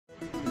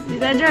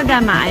在这儿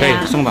干嘛呀？可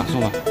以送吧，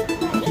送吧。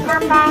上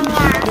班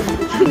呀。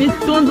你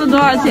工资多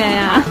少钱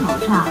呀？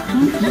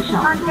工资都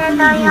用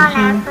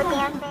来付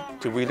电费。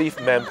To relieve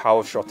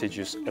manpower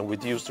shortages and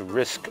reduce the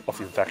risk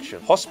of infection,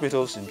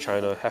 hospitals in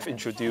China have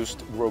introduced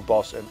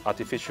robots and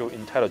artificial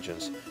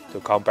intelligence to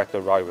combat the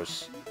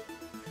virus.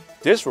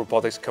 This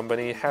robotics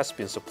company has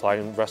been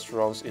supplying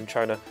restaurants in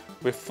China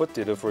with food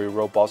delivery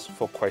robots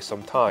for quite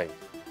some time.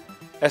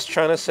 As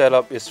China set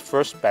up its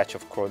first batch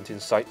of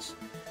quarantine sites,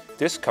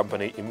 this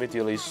company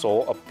immediately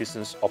saw a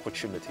business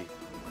opportunity.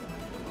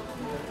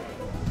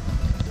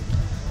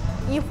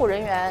 医护人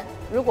员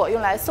如果用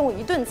来送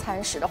一顿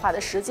餐食的话的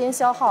时间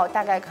消耗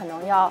大概可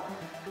能要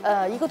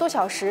1个多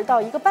小时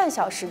到1个半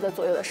小时的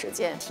左右的时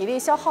间，体力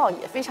消耗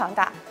也非常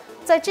大。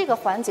在这个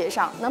环节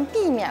上，能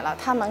避免了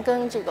他们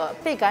跟这个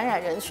被感染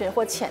人群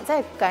或潜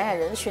在感染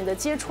人群的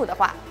接触的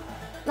话，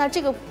那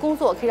这个工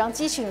作可以让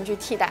机器人去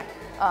替代。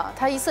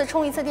它一次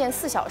充一次电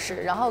4小时，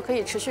然后可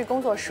以持续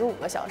工作15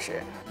个小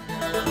时。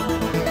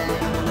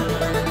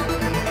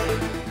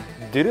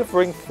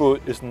Delivering food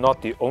is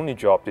not the only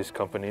job these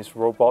companies'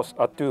 robots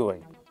are doing.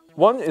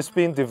 One is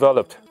being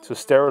developed to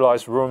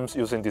sterilize rooms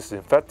using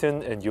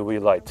disinfectant and UV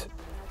light,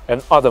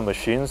 and other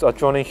machines are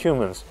joining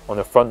humans on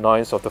the front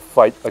lines of the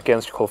fight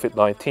against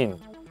Covid-19.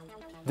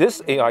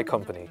 This AI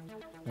company,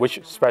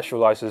 which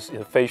specializes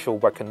in facial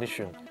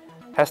recognition,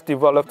 has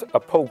developed a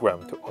program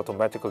to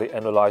automatically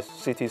analyze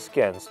CT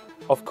scans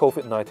of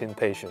COVID-19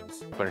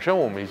 patients. 本身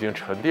我们已经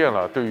沉淀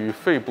了对于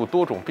肺部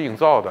多种病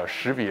灶的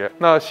识别。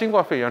那新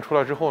冠肺炎出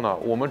来之后呢，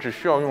我们只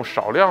需要用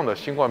少量的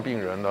新冠病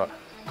人的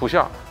图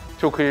像，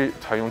就可以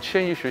采用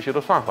迁移学习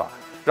的算法，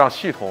让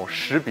系统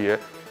识别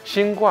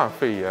新冠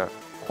肺炎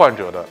患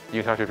者的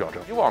影像学表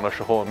征。以往的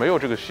时候没有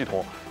这个系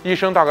统，医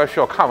生大概需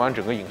要看完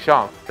整个影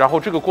像，然后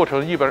这个过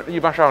程一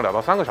般是要2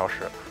到3个小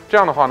时。这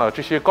样的话呢，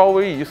这些高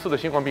危疑似的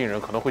新冠病人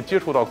可能会接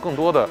触到更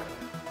多的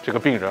这个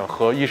病人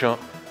和医生，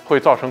会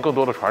造成更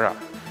多的传染。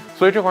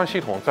所以这款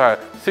系统在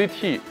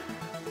CT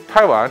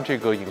拍完这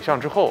个影像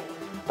之后，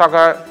大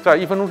概在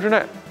1分钟之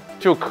内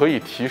就可以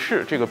提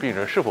示这个病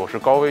人是否是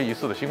高危疑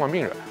似的新冠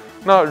病人。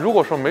那如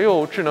果说没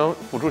有智能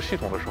辅助系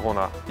统的时候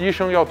呢，医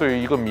生要对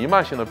于一个弥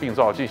漫性的病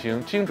灶进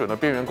行精准的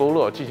边缘勾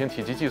勒，进行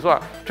体积计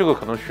算，这个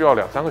可能需要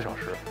2-3个小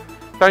时。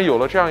但有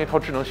了这样一套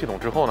智能系统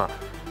之后呢，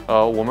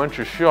我们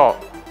只需要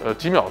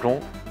几秒钟。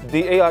The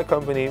AI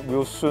company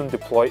will soon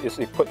deploy its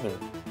equipment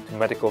to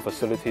medical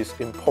facilities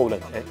in Poland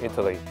and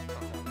Italy.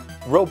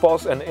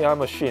 Robots and AI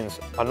machines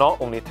are not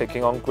only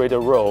taking on greater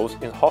roles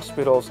in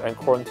hospitals and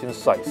quarantine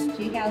sites.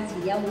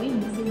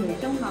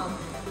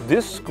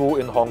 This school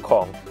in Hong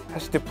Kong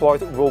has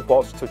deployed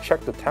robots to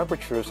check the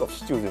temperatures of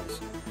students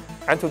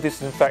and to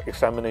disinfect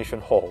examination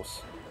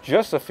halls.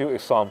 Just a few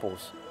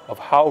examples of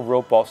how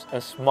robots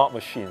and smart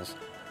machines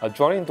are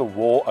joining the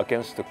war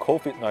against the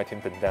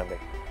COVID-19 pandemic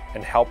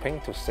and helping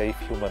to save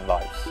human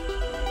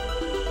lives.